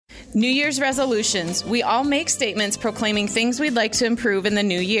New Year's resolutions. We all make statements proclaiming things we'd like to improve in the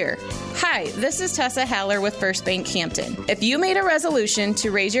new year. Hi, this is Tessa Haller with First Bank Hampton. If you made a resolution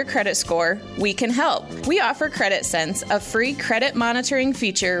to raise your credit score, we can help. We offer Credit Sense, a free credit monitoring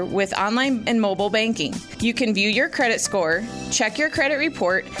feature with online and mobile banking. You can view your credit score, check your credit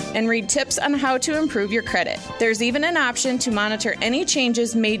report, and read tips on how to improve your credit. There's even an option to monitor any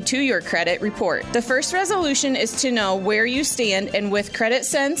changes made to your credit report. The first resolution is to know where you stand, and with Credit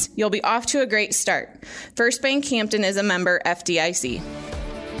Sense, you'll be off to a great start. First Bank Hampton is a member FDIC.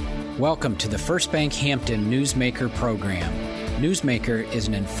 Welcome to the First Bank Hampton Newsmaker program. Newsmaker is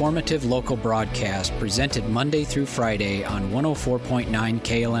an informative local broadcast presented Monday through Friday on 104.9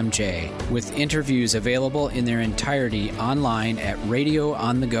 KLMJ, with interviews available in their entirety online at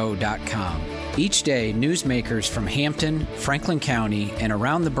radioonthego.com. Each day, newsmakers from Hampton, Franklin County, and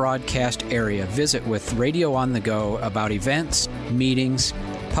around the broadcast area visit with Radio on the Go about events, meetings,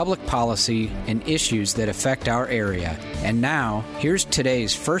 public policy, and issues that affect our area. And now, here's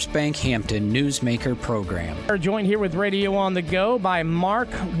today's First Bank Hampton Newsmaker program. We're joined here with Radio on the Go by Mark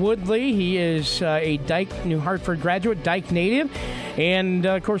Woodley. He is a Dike, New Hartford graduate, Dike native, and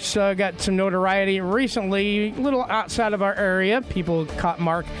of course got some notoriety recently, a little outside of our area. People caught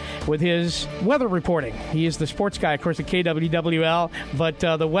Mark with his weather reporting. He is the sports guy, of course, at KWWL, but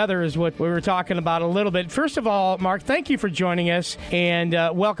the weather is what we were talking about a little bit. First of all, Mark, thank you for joining us, and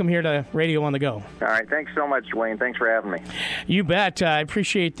welcome here to Radio on the Go. All right, thanks so much, Wayne. Thanks for having me. You bet. I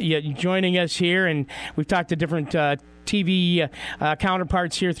appreciate you joining us here, and we've talked to different TV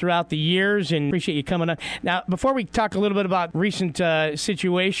counterparts here throughout the years, and appreciate you coming on. Now, before we talk a little bit about recent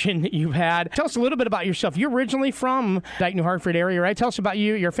situation that you've had, tell us a little bit about yourself. You're originally from Dike, New Hartford area, right? Tell us about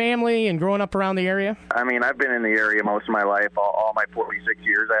you, your family, and growing up around the area. I mean, I've been in the area most of my life, all my 46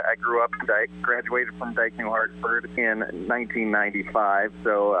 years. I grew up in Dike, graduated from Dike, New Hartford in 1995,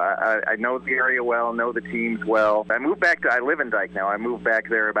 so I know the area well, know the teams well. I live in Dike now. I moved back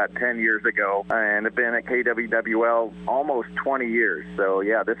there about 10 years ago, and have been at KWWL almost 20 years. So,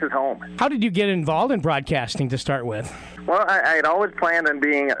 yeah, this is home. How did you get involved in broadcasting to start with? Well, I had always planned on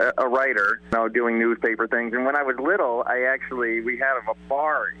being a writer, doing newspaper things. And when I was little, we had a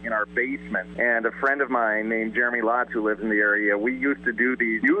bar in our basement. And a friend of mine named Jeremy Lotz, who lives in the area, we used to do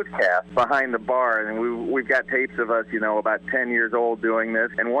these newscasts behind the bar. And we've got tapes of us, about 10 years old doing this.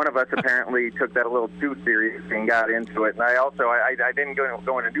 And one of us apparently took that a little too serious and got into it. And I didn't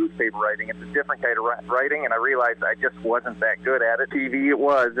go into newspaper writing. It's a different kind of writing. And I realized I just wasn't that good at it. TV it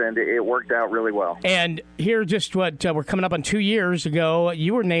was, and it worked out really well. And here, just what we're coming up on 2 years ago,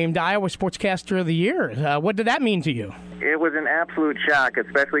 you were named Iowa Sportscaster of the Year. What did that mean to you? It was an absolute shock,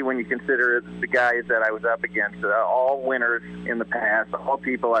 especially when you consider the guys that I was up against. All winners in the past, all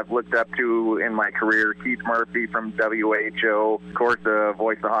people I've looked up to in my career. Keith Murphy from WHO, of course, the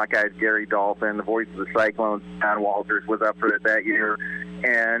voice of the Hawkeyes, Gary Dolphin, the voice of the Cyclones, John Walters was up for it that year.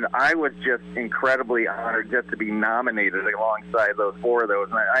 And I was just incredibly honored just to be nominated alongside those four of those.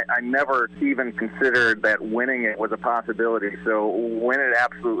 And I never even considered that winning it was a possibility. So when it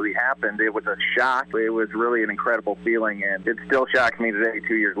absolutely happened, it was a shock. It was really an incredible feeling, and it still shocks me today,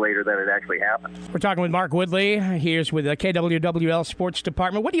 2 years later, that it actually happened. We're talking with Mark Woodley. He's with the KWWL Sports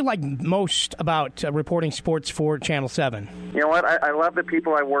Department. What do you like most about reporting sports for Channel 7? You know what? I love the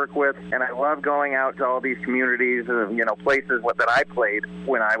people I work with, and I love going out to all these communities, places that I played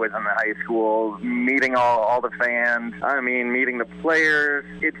when I was in the high school, meeting all the fans, meeting the players.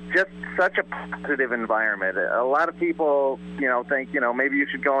 It's just such a positive environment. A lot of people, think, maybe you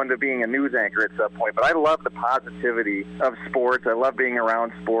should go into being a news anchor at some point, but I love the positivity of sports. I love being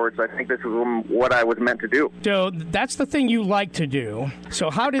around sports. I think this is what I was meant to do. So that's the thing you like to do. So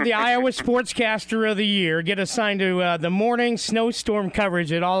how did the Iowa Sportscaster of the Year get assigned to the morning snowstorm coverage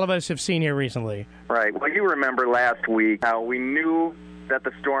that all of us have seen here recently? Right. Well, you remember last week how we knew that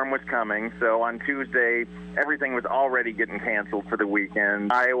the storm was coming. So on Tuesday, everything was already getting canceled for the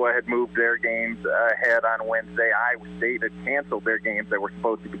weekend. Iowa had moved their games ahead on Wednesday. Iowa State had canceled their games that were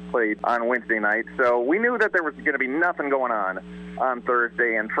supposed to be played on Wednesday night. So we knew that there was going to be nothing going on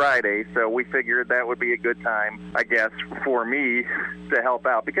Thursday and Friday. So we figured that would be a good time, I guess, for me to help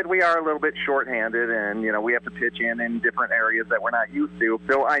out, because we are a little bit shorthanded, and we have to pitch in different areas that we're not used to.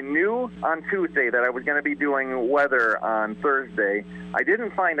 So I knew on Tuesday that I was going to be doing weather on Thursday. I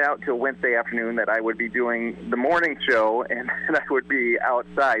didn't find out till Wednesday afternoon that I would be doing the morning show and I would be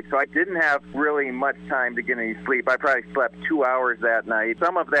outside. So I didn't have really much time to get any sleep. I probably slept 2 hours that night.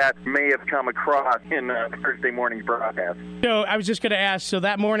 Some of that may have come across in Thursday morning's broadcast. So I was just going to ask, so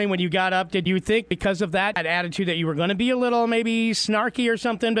that morning when you got up, did you think because of that attitude that you were going to be a little maybe snarky or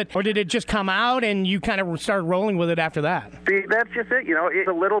something, or did it just come out and you kind of started rolling with it after that? See, that's just it. It's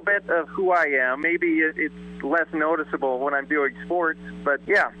a little bit of who I am. Maybe it's less noticeable when I'm doing sports, but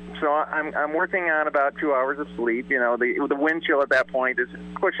yeah. So I'm working on about 2 hours of sleep. The wind chill at that point is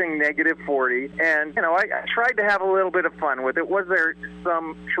pushing negative 40, and I tried to have a little bit of fun with it. Was there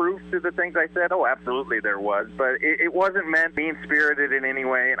some truth to the things I said? Oh, absolutely there was, but it wasn't meant mean-spirited in any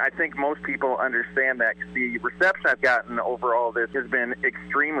way, and I think most people understand that. The reception I've gotten over all this has been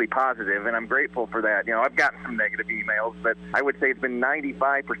extremely positive, and I'm grateful for that. I've gotten some negative emails, but I would say it's been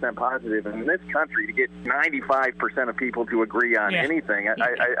 95% positive. And in this country, to get 95% of people to agree on anything,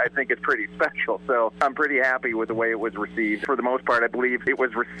 I think it's pretty special. So I'm pretty happy with the way it was received. For the most part, I believe it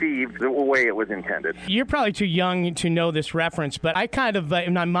was received the way it was intended. You're probably too young to know this reference, but I kind of,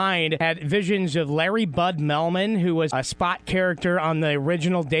 in my mind, had visions of Larry Bud Melman, who was a spot character on the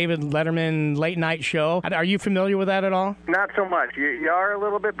original David Letterman late night show. Are you familiar with that at all? Not so much. You are a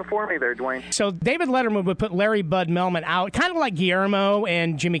little bit before me there, Dwayne. So David Letterman would put Larry Bud Melman out, kind of like Guillermo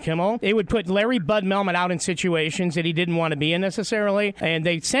and Jimmy Kimmel. They would put Larry Bud Melman out in situations that he didn't want to be in necessarily, and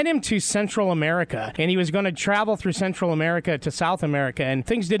they sent him to Central America, and he was going to travel through Central America to South America, and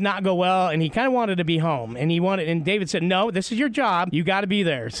things did not go well, and he kind of wanted to be home, and David said, no, this is your job, you got to be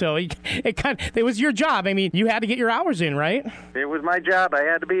there. So it was your job. I mean, you had to get your hours in, right? It was my job. I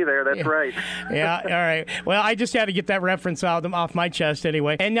had to be there. That's right. Yeah, all right. Well, I just had to get that reference off my chest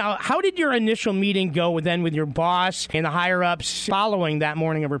anyway. And now, how did your initial meeting go with your boss and the higher-ups following that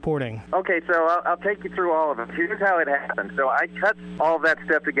morning of reporting? Okay, so I'll take you through all of it. Here's how it happened. So I cut all of that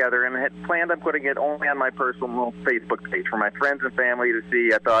stuff together and had planned on putting it only on my personal Facebook page for my friends and family to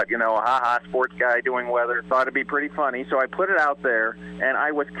see. I thought, sports guy doing weather. Thought it'd be pretty funny. So I put it out there, and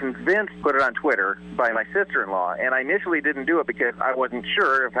I was convinced to put it on Twitter by my sister-in-law. And I initially didn't do it because I wasn't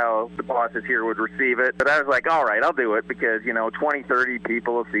sure of how the bosses here would receive it. But I was like, all right, I'll do it because, 20, 30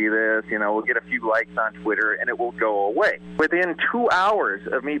 people will see this. We'll get a few likes on Twitter, and it will go away. Within 2 hours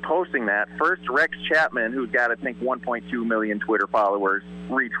of me posting that, first Rex Chapman, who's got, I think, 1.2 million Twitter followers,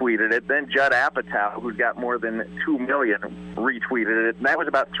 retweeted it. Then Judd Apatow, who's got more than 2 million, retweeted it. And that was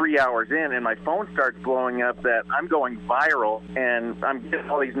about 3 hours in, and my phone starts blowing up that I'm going viral, and I'm getting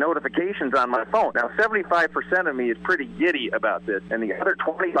all these notifications on my phone. Now, 75% of me is pretty giddy about this, and the other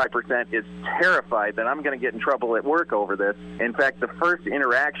 25% is terrified that I'm going to get in trouble at work over this. In fact, the first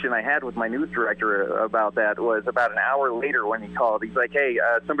interaction I had with my news director about that was about an hour later when he called. He's like, hey,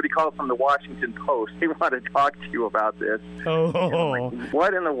 somebody called from the Washington Post. They want to talk to you about this. Oh.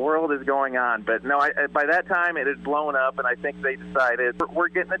 What in the world is going on? But no, by that time it had blown up, and I think they decided we're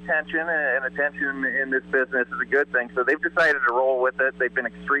getting attention, and attention in this business is a good thing. So they've decided to roll with it. They've been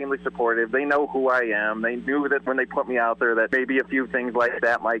extremely supportive. They know who I am. They knew that when they put me out there that maybe a few things like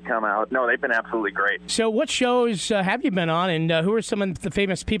that might come out. No, they've been absolutely great. So what shows have you been on, and who are some of the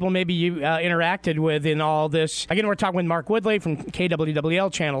famous people maybe you interacted with in all this? Again, we're talking with Mark Woodley from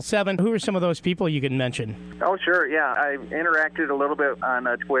KWWL Channel 7. Who are some of those people you can mention? Oh, sure, yeah. I interacted a little bit on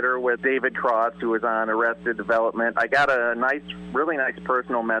Twitter with David Cross, who was on Arrested Development. I got a really nice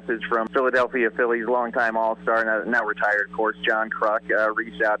personal message from Philadelphia Phillies longtime All-Star, now retired, of course, John Kruk,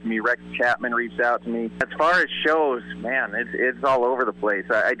 reached out to me. Rex Chapman reached out to me. As far as shows, man, it's all over the place.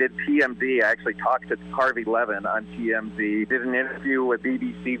 I did TMZ. I actually talked to Harvey Levin on TMZ. Did an interview with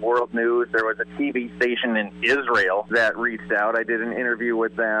BBC World News. There was a TV station in Israel that reached out. I did an interview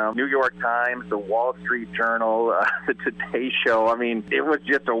with them. New York Times, the Wall Street Journal, the Today Show. I mean, it was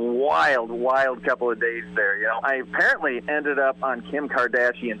just a wild couple of days there. I apparently ended up on Kim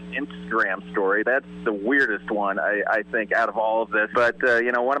Kardashian's Instagram story. That's the weirdest one, I think, out of all of this. But,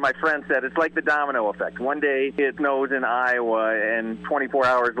 one of my friends said it's like the domino effect. One day it snows in Iowa, and 24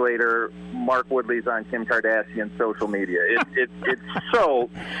 hours later, Mark Woodley's on Kim Kardashian's social media. It's so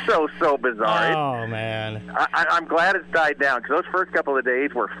bizarre. Oh, man. I'm glad it's died down, because those first couple of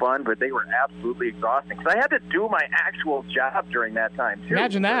days were fun, but they were absolutely exhausting. Because I had to do my actual job during that time, too.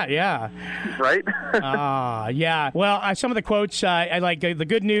 Imagine that, yeah. Right? Yeah. Well, some of the quotes, I like the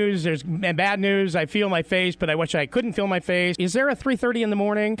good news, there's bad news, I feel my face, but I wish I couldn't feel my face. Is there a 3:30 in the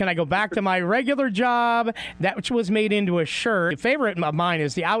morning? Can I go back to my regular job? That which was made into a shirt. A favorite of mine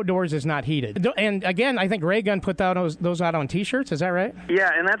is the outdoors is not heated. And again, I think Ray Gun put those out on T-shirts. Is that right?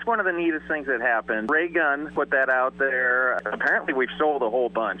 Yeah, and that's one of the neatest things that happened. Ray Gun put that out there. Apparently, we've sold a whole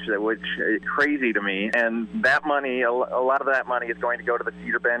bunch, which is crazy to me. And that money, a lot of that money is going to go to the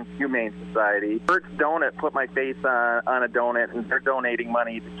Cedar Bend Humane Society. Bert's Donut put my face on a donut, and they're donating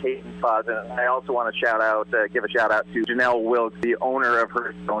money to Caden Fawcett. I also want to give a shout out to Janelle Wilkes, the owner of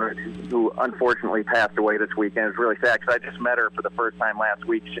Hearst Donut, who unfortunately passed away this weekend. It's really really sad because I just met her for the first time last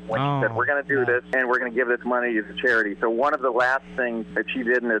week when she said, we're going to do this and we're going to give this money as a charity. So one of the last things that she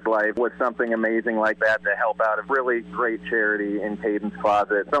did in his life was something amazing like that to help out a really great charity in Caden's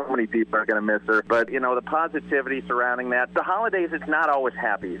Closet. So many people are going to miss her. But, the positivity surrounding that. The holidays, it's not always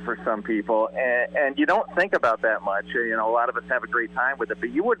happy for some people. And you don't think about that much. A lot of us have a great time with it. But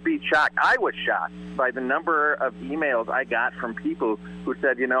you would be shocked. I was shocked by the number of emails I got from people who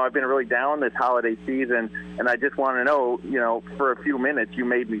said, I've been really down this holiday season, and I just want to know, for a few minutes you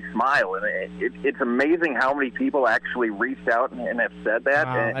made me smile. And it's amazing how many people actually reached out and have said that.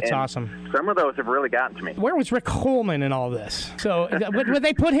 Wow, that's awesome. Some of those have really gotten to me. Where was Rick Coleman in all this? So would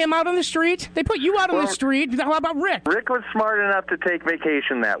they put him out on the street? They put you out on the street. How about Rick? Rick was smart enough to take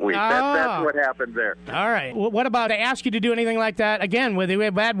vacation that week. That's what happened there. All right. What about, they ask you to do anything like that? Again, we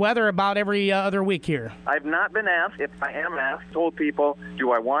have bad weather about every other week here. I've not been asked. If I am asked, told people,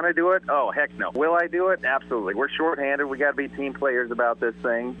 do I want to do it? Oh, heck no. Will I do it? Absolutely. We're shorthanded. We got to be team players about this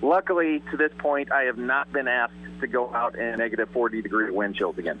thing. Luckily, to this point, I have not been asked to go out in negative 40-degree wind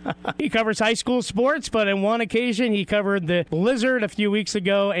chills again. He covers high school sports, but on one occasion he covered the blizzard a few weeks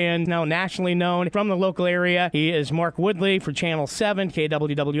ago and now nationally known from the local area. He is Mark Woodley for Channel 7,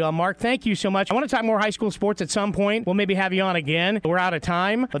 KWWL. Mark, thank you so much. I want to talk more high school sports at some point. We'll maybe have you on again. We're out of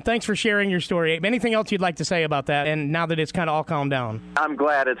time, but thanks for sharing your story. Anything else you'd like to say about that, and now that it's kind of all calmed down? I'm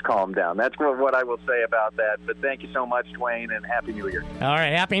glad it's calmed down. That's what I will say about that, but thank you so much, Dwayne, and Happy New Year. All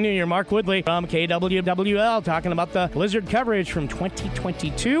right, Happy New Year. Mark Woodley from KWWL talking about the blizzard coverage from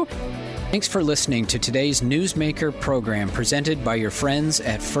 2022. Thanks for listening to today's Newsmaker program presented by your friends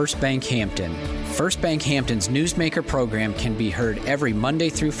at First Bank Hampton. First Bank Hampton's Newsmaker program can be heard every Monday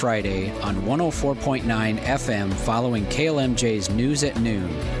through Friday on 104.9 FM following KLMJ's News at Noon.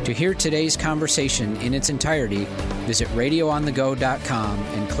 To hear today's conversation in its entirety, visit radioonthego.com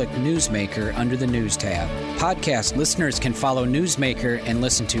and click Newsmaker under the News tab. Podcast listeners can follow Newsmaker and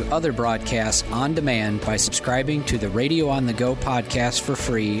listen to other broadcasts on demand by subscribing to the Radio on the Go podcast for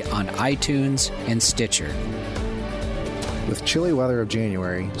free on iTunes and Stitcher. With chilly weather of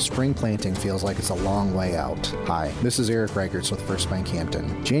January, spring planting feels like it's a long way out. Hi, this is Eric Reichertz with First Bank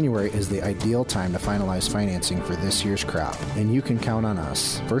Hampton. January is the ideal time to finalize financing for this year's crop, and you can count on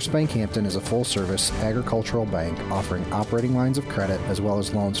us. First Bank Hampton is a full-service agricultural bank offering operating lines of credit as well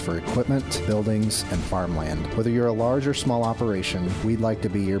as loans for equipment, buildings, and farmland. Whether you're a large or small operation, we'd like to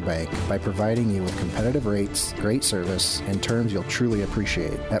be your bank by providing you with competitive rates, great service, and terms you'll truly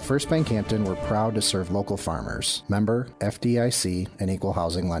appreciate. At First Bank Hampton, we're proud to serve local farmers. Member FDIC, an equal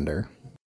housing lender.